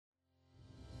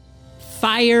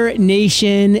Fire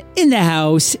Nation in the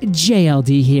house,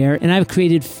 JLD here, and I've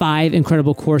created 5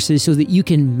 incredible courses so that you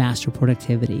can master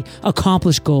productivity,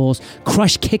 accomplish goals,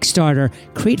 crush Kickstarter,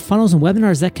 create funnels and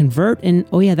webinars that convert, and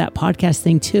oh yeah, that podcast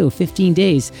thing too, 15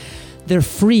 days. They're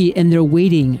free and they're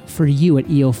waiting for you at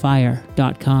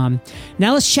eofire.com.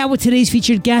 Now let's chat with today's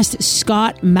featured guest,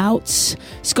 Scott Mautz.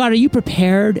 Scott, are you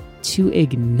prepared to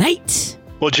ignite?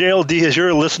 Well, JLD, as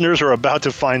your listeners are about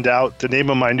to find out, the name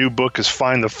of my new book is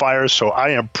Find the Fire, so I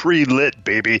am pre-lit,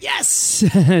 baby. Yes!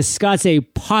 Scott's a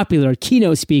popular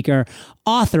keynote speaker,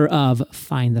 author of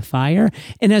Find the Fire,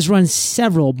 and has run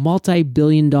several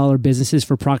multi-billion-dollar businesses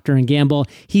for Procter & Gamble.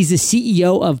 He's the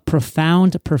CEO of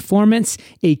Profound Performance,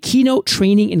 a keynote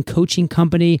training and coaching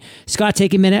company. Scott,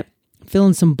 take a minute, fill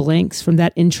in some blanks from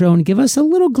that intro, and give us a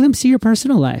little glimpse of your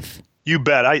personal life. You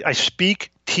bet. I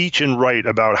speak, teach, and write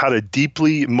about how to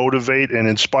deeply motivate and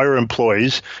inspire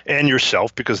employees and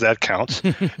yourself, because that counts,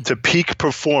 to peak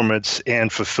performance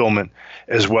and fulfillment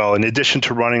as well. In addition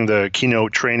to running the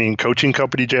keynote training coaching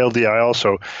company, JLD, I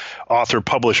also author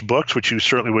published books, which you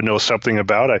certainly would know something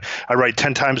about. I write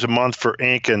 10 times a month for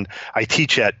Inc., and I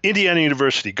teach at Indiana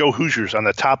University, Go Hoosiers, on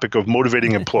the topic of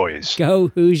motivating employees. Go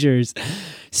Hoosiers.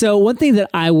 So one thing that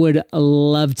I would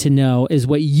love to know is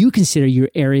what you consider your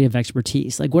area of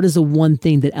expertise. Like, what is the one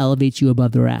thing that elevates you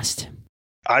above the rest?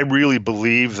 I really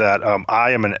believe that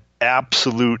I am an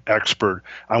absolute expert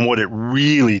on what it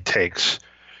really takes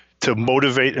to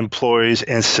motivate employees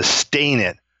and sustain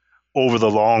it over the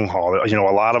long haul. You know,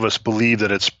 a lot of us believe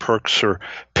that it's perks or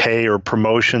pay or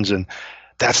promotions, and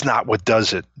that's not what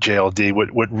does it, JLD.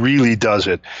 What really does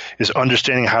it is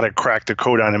understanding how to crack the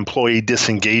code on employee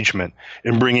disengagement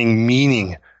and bringing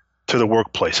meaning to the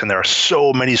workplace. And there are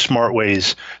so many smart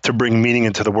ways to bring meaning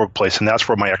into the workplace, and that's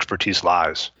where my expertise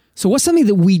lies. So what's something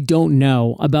that we don't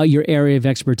know about your area of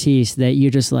expertise that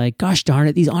you're just like, gosh darn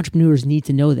it, these entrepreneurs need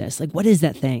to know this? Like, what is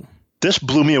that thing? This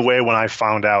blew me away when I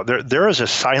found out there is a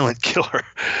silent killer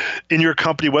in your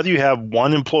company, whether you have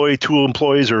 1 employee, 2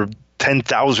 employees, or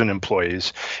 10,000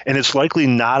 employees, and it's likely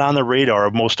not on the radar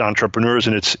of most entrepreneurs,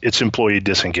 and it's employee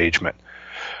disengagement.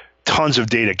 Tons of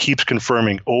data keeps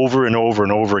confirming over and over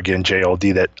and over again,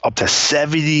 JLD, that up to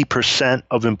 70%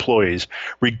 of employees,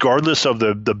 regardless of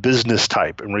the business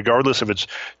type, and regardless if it's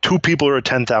 2 people or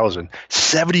 10,000,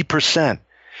 70%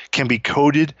 can be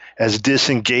coded as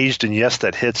disengaged, and yes,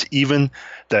 that hits even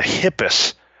the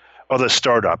hippest of the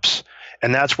startups.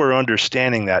 And that's where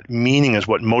understanding that meaning is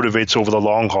what motivates over the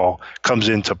long haul comes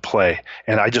into play.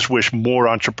 And I just wish more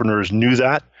entrepreneurs knew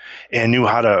that and knew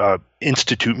how to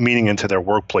institute meaning into their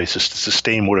workplaces to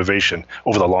sustain motivation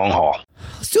over the long haul.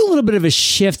 Let's do a little bit of a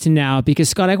shift now, because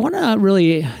Scott, I want to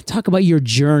really talk about your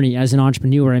journey as an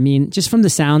entrepreneur. I mean, just from the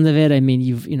sound of it, I mean,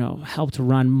 you've helped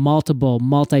run multiple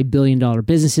multi-billion-dollar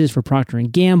businesses for Procter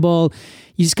 & Gamble.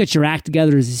 You just got your act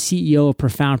together as the CEO of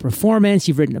Profound Performance.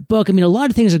 You've written a book. I mean, a lot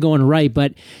of things are going right,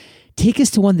 but take us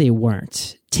to when they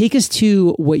weren't. Take us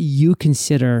to what you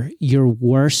consider your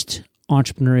worst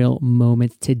entrepreneurial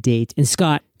moment to date. And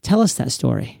Scott, tell us that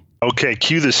story. Okay,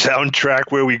 cue the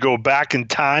soundtrack where we go back in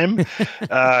time.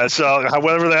 So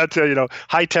however that,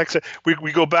 high tech,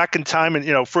 we go back in time,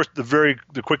 and, first,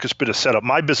 the quickest bit of setup.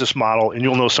 My business model, and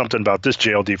you'll know something about this,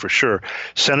 JLD, for sure,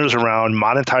 centers around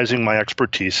monetizing my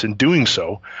expertise and doing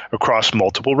so across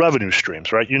multiple revenue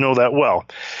streams, right? You know that well.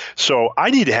 So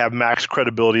I need to have max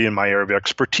credibility in my area of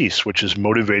expertise, which is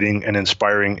motivating and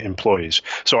inspiring employees.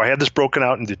 So I had this broken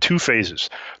out into 2 phases.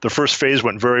 The first phase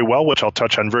went very well, which I'll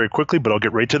touch on very quickly, but I'll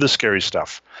get right to the scary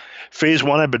stuff. Phase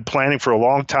 1, I've been planning for a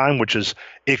long time, which is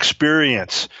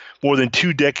experience. More than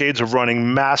 2 decades of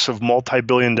running massive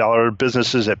multi-billion-dollar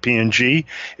businesses at P&G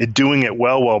and doing it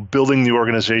well while building the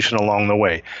organization along the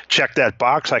way. Check that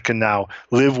box. I can now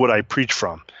live what I preach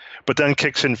from. But then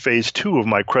kicks in phase 2 of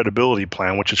my credibility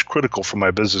plan, which is critical for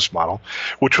my business model,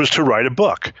 which was to write a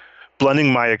book,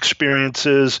 blending my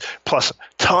experiences plus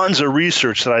tons of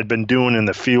research that I'd been doing in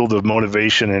the field of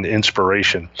motivation and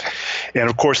inspiration. And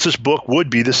of course, this book would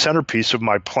be the centerpiece of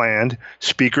my planned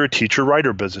speaker, teacher,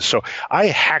 writer business. So I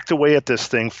hacked away at this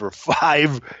thing for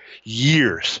 5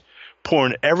 years,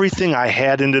 pouring everything I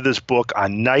had into this book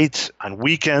on nights, on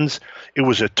weekends. It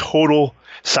was a total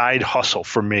side hustle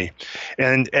for me.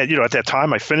 And at that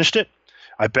time, I finished it.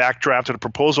 I backdrafted a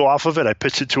proposal off of it. I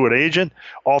pitched it to an agent.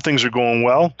 All things are going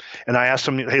well. And I asked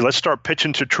them, hey, let's start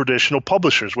pitching to traditional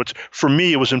publishers, which for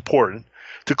me, it was important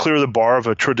to clear the bar of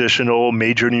a traditional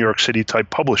major New York City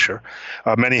type publisher.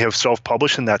 Many have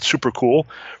self-published, and that's super cool.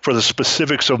 For the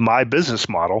specifics of my business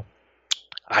model,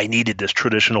 I needed this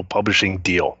traditional publishing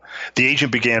deal. The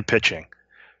agent began pitching.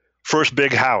 First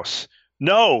big house.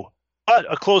 No,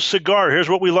 But a closed cigar. Here's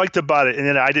what we liked about it. And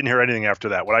then I didn't hear anything after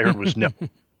that. What I heard was no.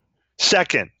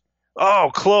 Second,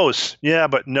 oh, close. Yeah,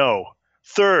 but no.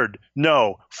 Third,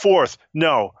 no. Fourth,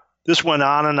 no. This went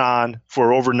on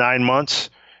for over 9 months.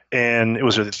 And it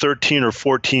was a 13 or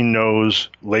 14 no's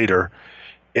later.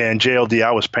 And JLD,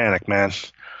 I was panicked, man.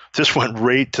 This went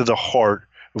right to the heart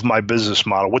of my business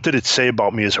model. What did it say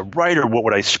about me as a writer? What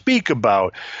would I speak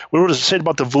about? What would it say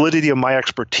about the validity of my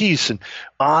expertise? And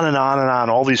on and on and on.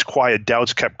 All these quiet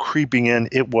doubts kept creeping in.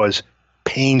 It was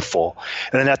painful.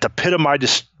 And then at the pit of my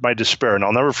despair, and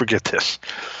I'll never forget this,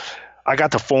 I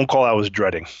got the phone call I was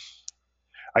dreading.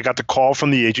 I got the call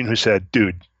from the agent who said,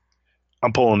 dude,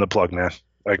 I'm pulling the plug, man.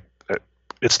 Like,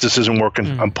 this isn't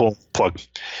working. I'm pulling the plug.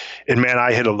 And man,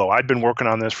 I hit a low. I'd been working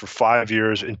on this for 5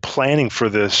 years and planning for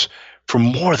this for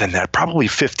more than that, probably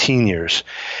 15 years.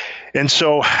 And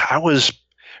so I was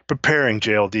preparing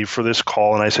JLD for this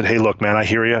call, and I said, hey, look, man, I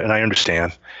hear you and I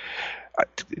understand.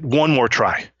 One more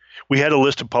try. We had a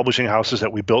list of publishing houses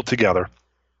that we built together.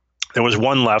 There was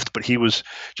one left, but he was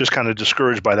just kind of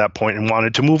discouraged by that point and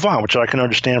wanted to move on, which I can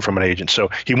understand from an agent. So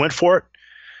he went for it.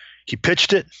 He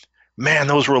pitched it. Man,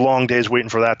 those were long days waiting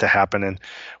for that to happen. And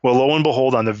well, lo and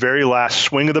behold, on the very last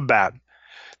swing of the bat,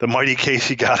 the mighty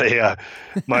Casey got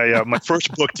my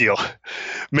first book deal,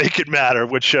 Make It Matter,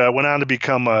 which went on to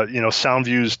become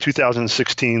SoundView's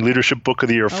 2016 Leadership Book of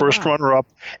the Year, first runner-up.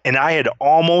 And I had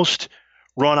almost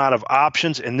run out of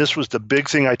options, and this was the big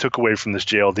thing I took away from this,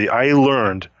 JLD. I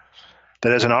learned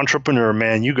that as an entrepreneur,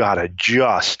 man, you got to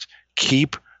just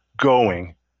keep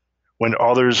going when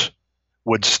others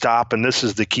would stop. And this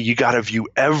is the key. You got to view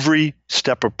every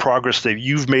step of progress that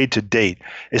you've made to date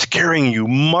as carrying you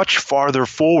much farther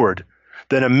forward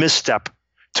than a misstep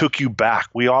took you back.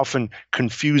 We often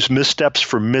confuse missteps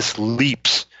for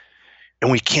misleaps, and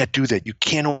we can't do that. You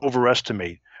can't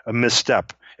overestimate a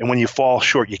misstep. And when you fall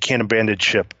short, you can't abandon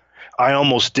ship. I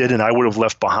almost did, and I would have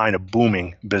left behind a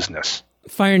booming business.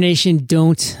 Fire Nation,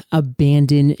 don't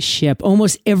abandon ship.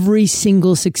 Almost every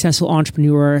single successful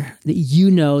entrepreneur that you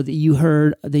know, that you've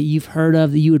heard of,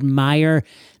 that you admire,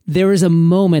 there is a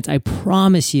moment, I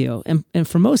promise you, and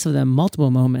for most of them, multiple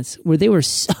moments, where they were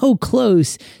so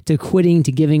close to quitting,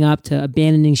 to giving up, to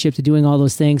abandoning ship, to doing all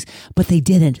those things, but they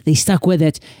didn't. They stuck with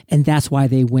it, and that's why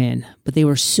they win. But they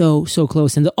were so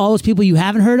close. And all those people you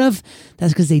haven't heard of,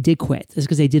 that's because they did quit. That's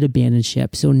because they did abandon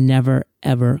ship. So never,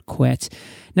 ever quit.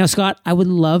 Now, Scott, I would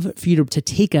love for you to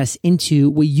take us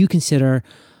into what you consider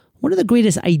one of the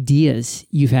greatest ideas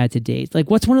you've had to date. Like,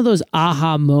 what's one of those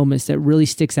aha moments that really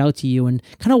sticks out to you, and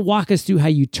kind of walk us through how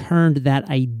you turned that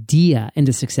idea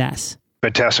into success?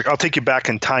 Fantastic. I'll take you back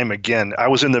in time again. I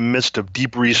was in the midst of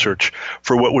deep research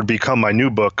for what would become my new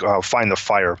book, Find the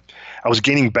Fire. I was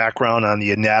gaining background on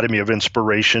the anatomy of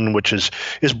inspiration, which is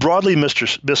broadly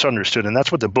misunderstood. And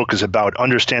that's what the book is about,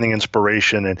 understanding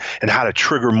inspiration and how to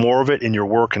trigger more of it in your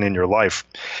work and in your life.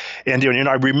 And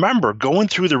I remember going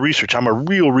through the research. I'm a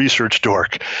real research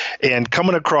dork, and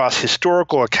coming across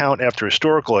historical account after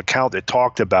historical account that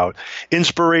talked about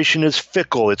inspiration is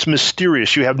fickle. It's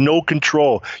mysterious. You have no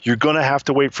control. You're going to have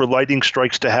to wait for lightning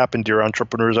strikes to happen, dear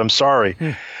entrepreneurs. I'm sorry.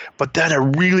 But then a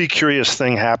really curious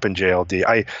thing happened,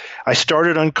 JLD. I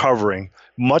started uncovering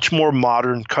much more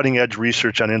modern, cutting-edge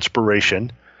research on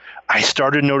inspiration. I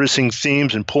started noticing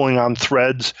themes and pulling on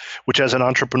threads, which as an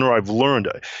entrepreneur I've learned,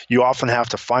 you often have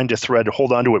to find a thread,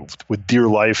 hold on to it with dear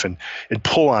life, and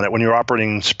pull on it when you're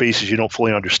operating in spaces you don't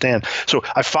fully understand. So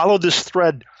I followed this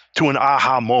thread to an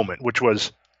aha moment, which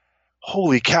was,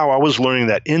 holy cow, I was learning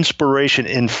that inspiration,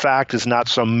 in fact, is not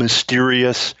some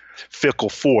mysterious, fickle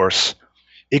force.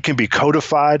 It can be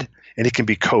codified and it can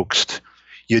be coaxed.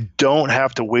 You don't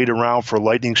have to wait around for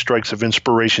lightning strikes of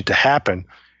inspiration to happen.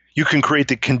 You can create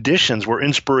the conditions where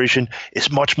inspiration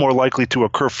is much more likely to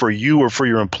occur for you or for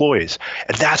your employees.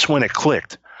 And that's when it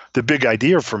clicked. The big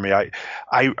idea for me,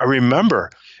 I remember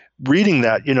reading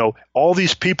that, all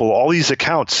these people, all these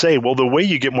accounts say, well, the way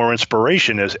you get more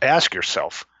inspiration is ask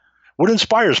yourself, what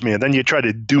inspires me? And then you try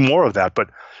to do more of that. But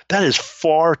that is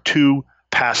far too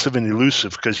passive and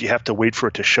elusive because you have to wait for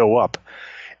it to show up.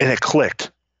 And it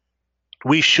clicked.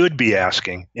 We should be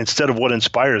asking, instead of what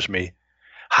inspires me,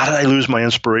 how did I lose my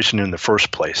inspiration in the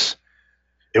first place?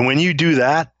 And when you do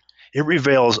that, it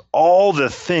reveals all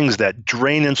the things that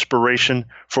drain inspiration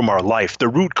from our life. The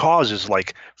root causes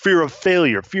like fear of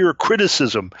failure, fear of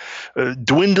criticism,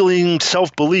 dwindling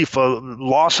self-belief, a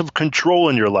loss of control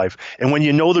in your life. And when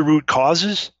you know the root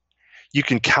causes, you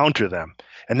can counter them.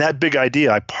 And that big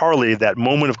idea, I parlayed that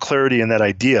moment of clarity in that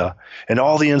idea and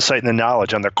all the insight and the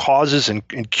knowledge on the causes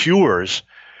and cures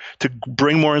to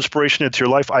bring more inspiration into your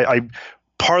life. I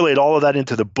parlayed all of that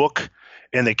into the book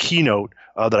and the keynote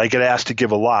that I get asked to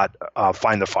give a lot,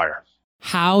 Find the Fire.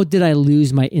 How did I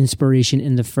lose my inspiration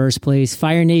in the first place?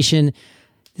 Fire Nation,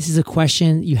 this is a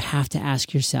question you have to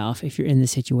ask yourself if you're in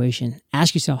this situation.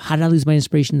 Ask yourself, how did I lose my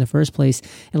inspiration in the first place?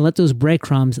 And let those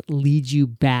breadcrumbs lead you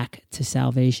back to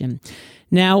salvation.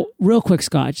 Now, real quick,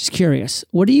 Scott, just curious,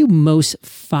 what are you most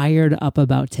fired up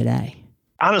about today?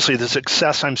 Honestly, the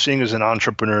success I'm seeing as an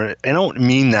entrepreneur, I don't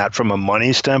mean that from a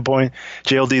money standpoint.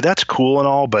 JLD, that's cool and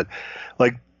all, but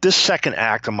like this second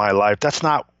act of my life, that's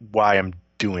not why I'm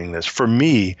doing this. For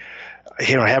me,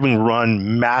 having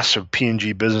run massive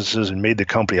P&G businesses and made the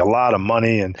company a lot of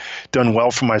money and done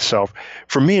well for myself,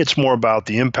 for me, it's more about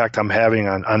the impact I'm having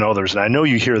on others. And I know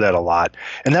you hear that a lot.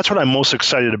 And that's what I'm most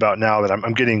excited about now, that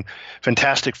I'm getting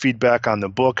fantastic feedback on the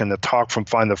book and the talk from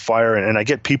Find the Fire. And I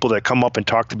get people that come up and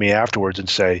talk to me afterwards and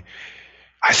say,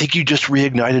 I think you just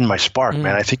reignited my spark,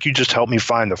 man. I think you just helped me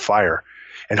find the fire.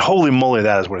 And holy moly,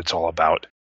 that is what it's all about.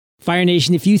 Fire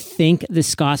Nation, if you think that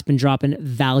Scott's been dropping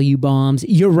value bombs,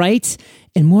 you're right.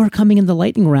 And more coming in the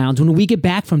lightning rounds when we get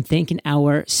back from thanking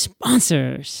our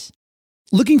sponsors.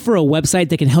 Looking for a website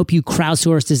that can help you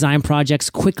crowdsource design projects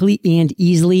quickly and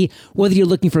easily? Whether you're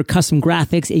looking for custom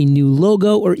graphics, a new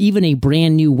logo, or even a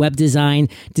brand new web design,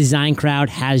 Design Crowd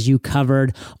has you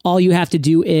covered. All you have to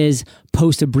do is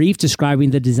post a brief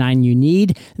describing the design you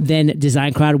need. Then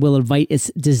Design Crowd will invite its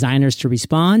designers to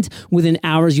respond. Within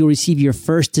hours, you'll receive your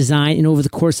first design. And over the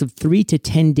course of 3 to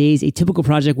 10 days, a typical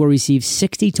project will receive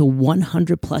 60 to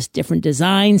 100 plus different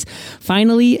designs.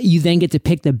 Finally, you then get to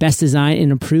pick the best design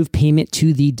and approve payment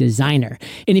to the designer.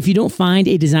 And if you don't find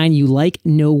a design you like,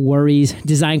 no worries.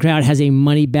 Design Crowd has a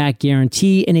money-back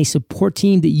guarantee and a support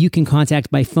team that you can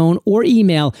contact by phone or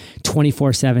email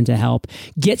 24/7 to help.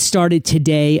 Get started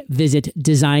today. Visit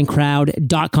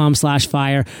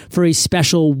designcrowd.com/fire for a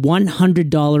special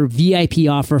 $100 VIP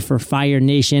offer for Fire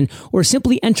Nation, or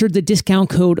simply enter the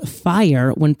discount code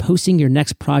FIRE when posting your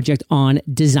next project on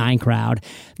Design Crowd.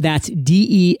 That's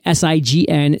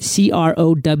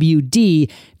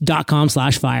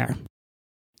DESIGNCROWD.com/fire.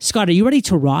 Scott, are you ready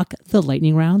to rock the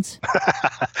lightning rounds?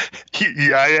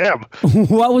 Yeah, I am.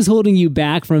 What was holding you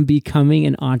back from becoming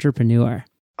an entrepreneur?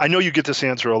 I know you get this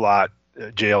answer a lot,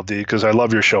 JLD, because I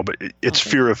love your show, but it's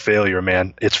fear of failure,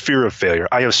 man. It's fear of failure.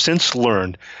 I have since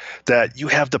learned that you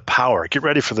have the power. Get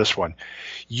ready for this one.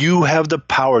 You have the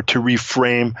power to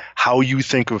reframe how you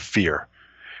think of fear.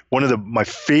 One of my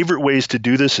favorite ways to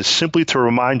do this is simply to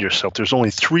remind yourself there's only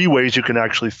 3 ways you can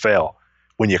actually fail: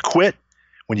 when you quit,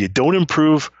 when you don't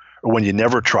improve, or when you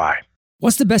never try.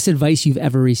 What's the best advice you've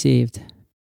ever received?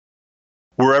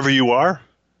 Wherever you are,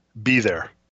 be there.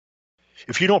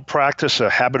 If you don't practice a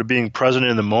habit of being present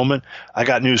in the moment, I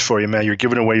got news for you, man. You're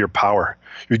giving away your power.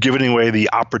 You're giving away the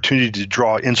opportunity to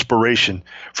draw inspiration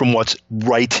from what's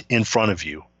right in front of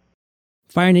you.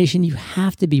 Fire Nation, you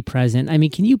have to be present. I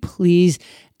mean, can you please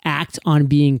act on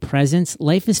being present?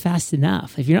 Life is fast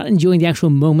enough. If you're not enjoying the actual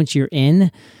moments you're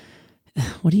in,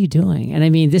 what are you doing? And I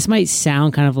mean, this might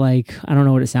sound kind of like, I don't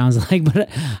know what it sounds like, but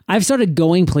I've started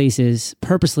going places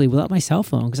purposely without my cell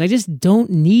phone because I just don't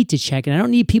need to check in. I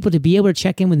don't need people to be able to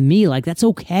check in with me. Like, that's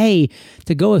okay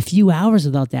to go a few hours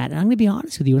without that. And I'm going to be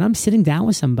honest with you. When I'm sitting down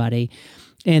with somebody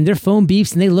and their phone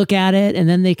beeps and they look at it and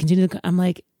then they continue to, I'm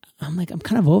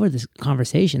kind of over this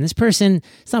conversation. This person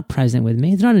is not present with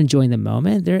me. They're not enjoying the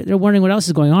moment. They're wondering what else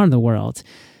is going on in the world.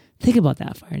 Think about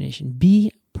that, Fire Nation.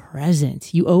 Be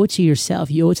present. You owe it to yourself.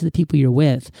 You owe it to the people you're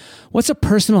with. What's a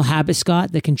personal habit,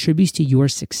 Scott, that contributes to your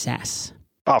success?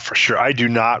 Oh, for sure. I do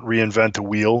not reinvent the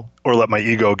wheel or let my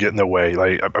ego get in the way.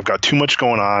 Like, I've got too much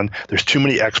going on. There's too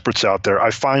many experts out there.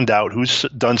 I find out who's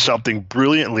done something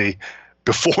brilliantly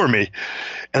before me,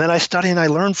 and then I study and I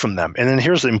learn from them. And then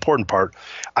here's the important part.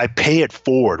 I pay it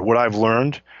forward, what I've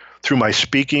learned, through my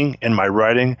speaking and my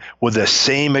writing, with the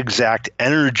same exact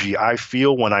energy I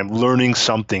feel when I'm learning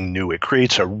something new. It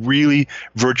creates a really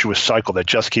virtuous cycle that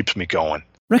just keeps me going.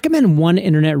 Recommend one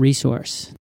internet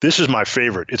resource. This is my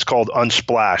favorite. It's called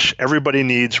Unsplash. Everybody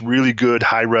needs really good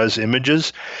high-res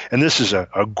images, and this is a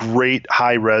great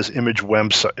high-res image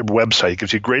website. It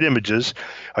gives you great images,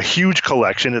 a huge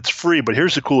collection. It's free, but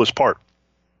here's the coolest part.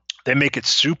 They make it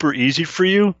super easy for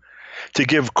you to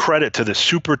give credit to the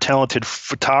super talented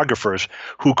photographers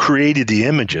who created the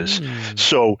images.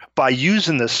 So by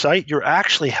using this site, you're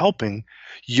actually helping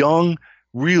young,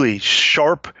 really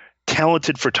sharp,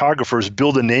 talented photographers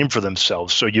build a name for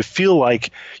themselves. So you feel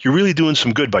like you're really doing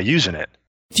some good by using it.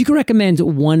 If you could recommend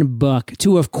one book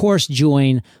to, of course,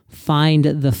 join Find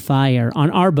the Fire on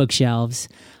our bookshelves,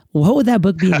 what would that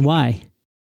book be and why?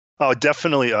 Oh,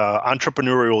 definitely.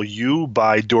 Entrepreneurial You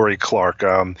by Dory Clark.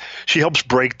 She helps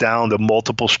break down the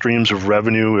multiple streams of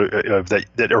revenue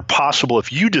that are possible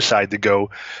if you decide to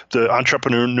go the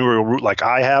entrepreneurial route like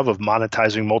I have of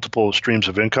monetizing multiple streams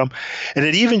of income. And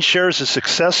it even shares a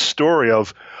success story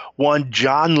of one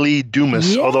John Lee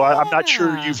Dumas, although I'm not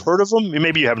sure you've heard of him.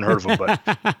 Maybe you haven't heard of him, but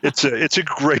it's a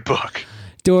great book.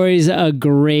 Dory's a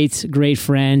great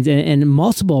friend and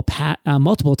multiple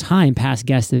time past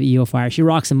guest of EO Fire. She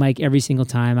rocks a mic every single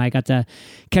time. I got to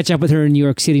catch up with her in New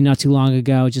York City not too long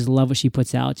ago. Just love what she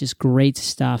puts out. Just great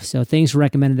stuff. So thanks for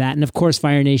recommending that. And of course,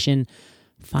 Fire Nation,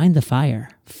 find the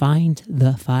fire. Find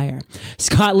the fire.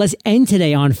 Scott, let's end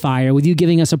today on fire with you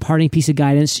giving us a parting piece of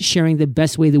guidance, sharing the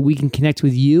best way that we can connect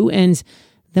with you, and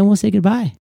then we'll say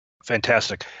goodbye.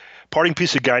 Fantastic. Parting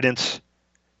piece of guidance,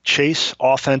 chase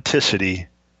authenticity,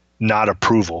 not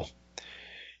approval.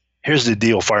 Here's the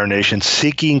deal, Fire Nation.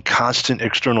 Seeking constant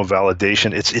external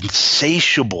validation, it's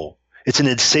insatiable. It's an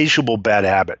insatiable bad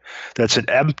habit. That's an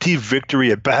empty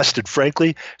victory at best, and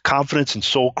frankly, confidence and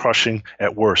soul-crushing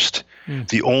at worst.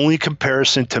 The only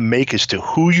comparison to make is to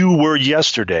who you were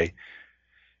yesterday,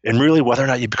 and really whether or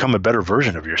not you become a better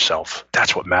version of yourself.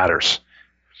 That's what matters.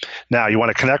 Now, you want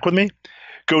to connect with me?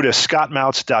 Go to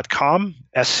scottmautz.com,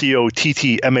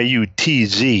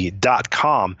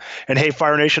 SCOTTMAUTZ.com. And hey,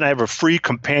 Fire Nation, I have a free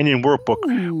companion workbook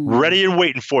ready and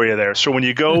waiting for you there. So when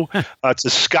you go to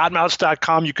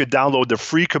scottmautz.com, you could download the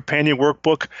free companion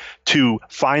workbook to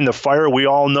find the fire. We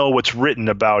all know what's written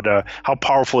about how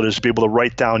powerful it is to be able to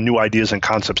write down new ideas and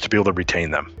concepts to be able to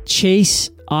retain them. Chase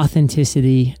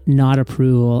authenticity, not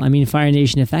approval. I mean, Fire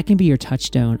Nation, if that can be your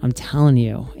touchstone, I'm telling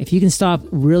you, if you can stop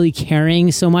really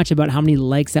caring so much about how many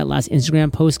likes that last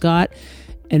Instagram post got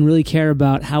and really care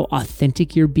about how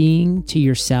authentic you're being to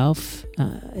yourself,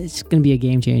 it's going to be a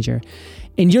game changer.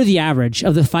 And you're the average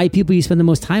of the 5 people you spend the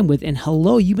most time with. And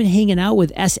hello, you've been hanging out with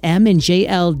SM and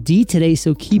JLD today,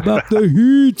 so keep up the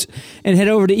heat. And head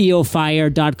over to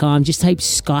eofire.com. Just type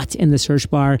Scott in the search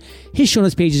bar. His show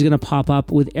notes page is going to pop up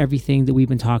with everything that we've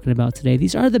been talking about today.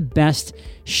 These are the best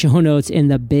show notes in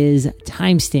the biz.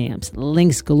 Timestamps,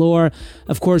 links galore.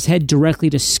 Of course, head directly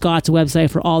to Scott's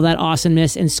website for all that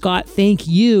awesomeness. And Scott, thank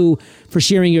you for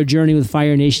sharing your journey with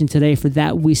Fire Nation today. For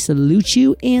that, we salute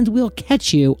you, and we'll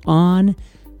catch you on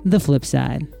the flip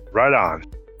side. Right on.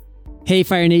 Hey,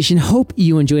 Fire Nation. Hope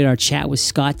you enjoyed our chat with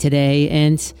Scott today.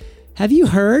 And have you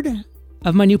heard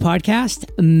of my new podcast,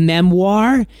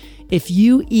 Memoir? If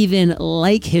you even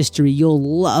like history, you'll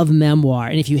love Memoir.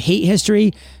 And if you hate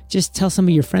history, just tell some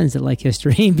of your friends that like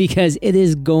history because it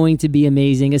is going to be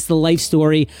amazing. It's the life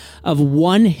story of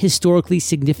one historically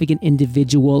significant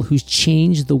individual who's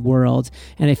changed the world.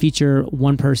 And I feature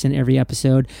one person every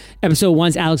episode. Episode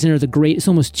 1's Alexander the Great. It's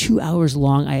almost 2 hours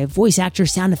long. I have voice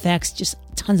actors, sound effects, just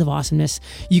tons of awesomeness.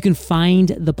 You can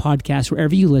find the podcast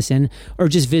wherever you listen or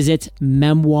just visit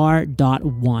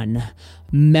memoir.one.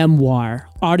 Memoir,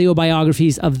 audio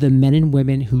biographies of the men and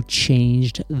women who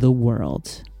changed the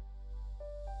world.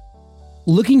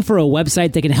 Looking for a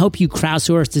website that can help you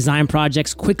crowdsource design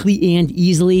projects quickly and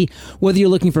easily? Whether you're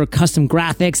looking for custom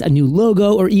graphics, a new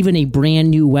logo, or even a brand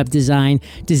new web design,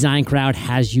 Design Crowd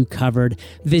has you covered.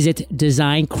 Visit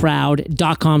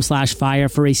designcrowd.com/fire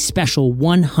for a special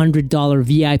 $100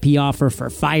 VIP offer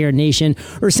for Fire Nation,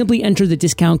 or simply enter the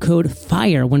discount code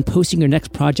FIRE when posting your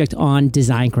next project on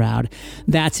Design Crowd.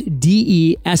 That's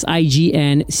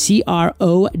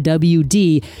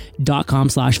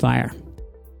DESIGNCROWD.com/fire.